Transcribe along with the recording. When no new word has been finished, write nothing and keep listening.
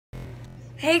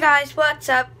Hey guys, what's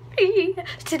up?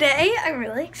 Today I'm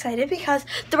really excited because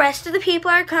the rest of the people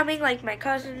are coming, like my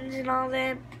cousins and all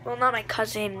them. Well, not my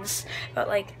cousins, but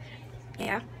like,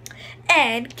 yeah.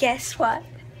 And guess what?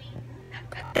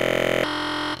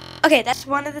 Okay, that's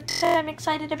one of the things I'm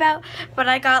excited about, but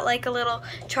I got like a little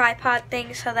tripod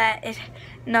thing so that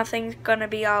nothing's gonna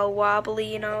be all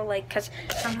wobbly, you know, like, cause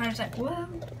sometimes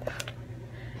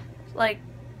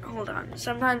hold on,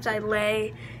 sometimes I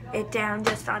lay it down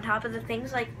just on top of the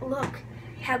things. Like, look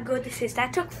how good this is.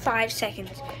 That took 5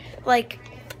 seconds. Like,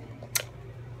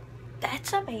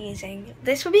 that's amazing.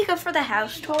 This would be good for the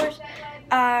house tours.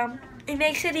 It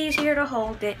makes it easier to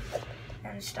hold it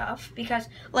and stuff, because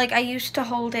like I used to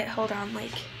hold it, hold on,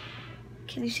 like,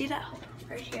 can you see that? Hold on,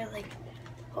 right here, like,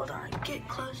 hold on, get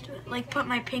close to it, like put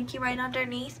my pinky right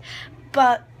underneath,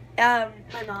 but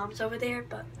my mom's over there,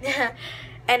 but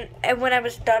and when I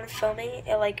was done filming,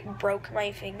 it like broke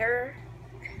my finger.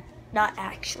 Not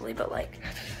actually, but like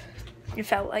it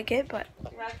felt like it, but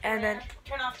and then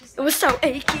it was so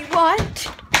achy.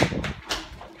 What?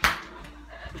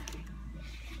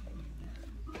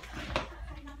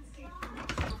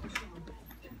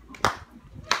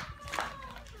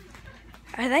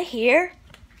 Are they here?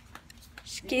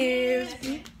 Excuse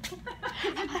me.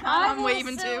 I'm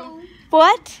waving too.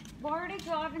 What? Why are they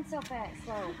driving so fast?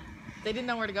 So they didn't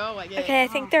know where to go, I guess. Okay, I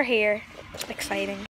think they're here. Exciting.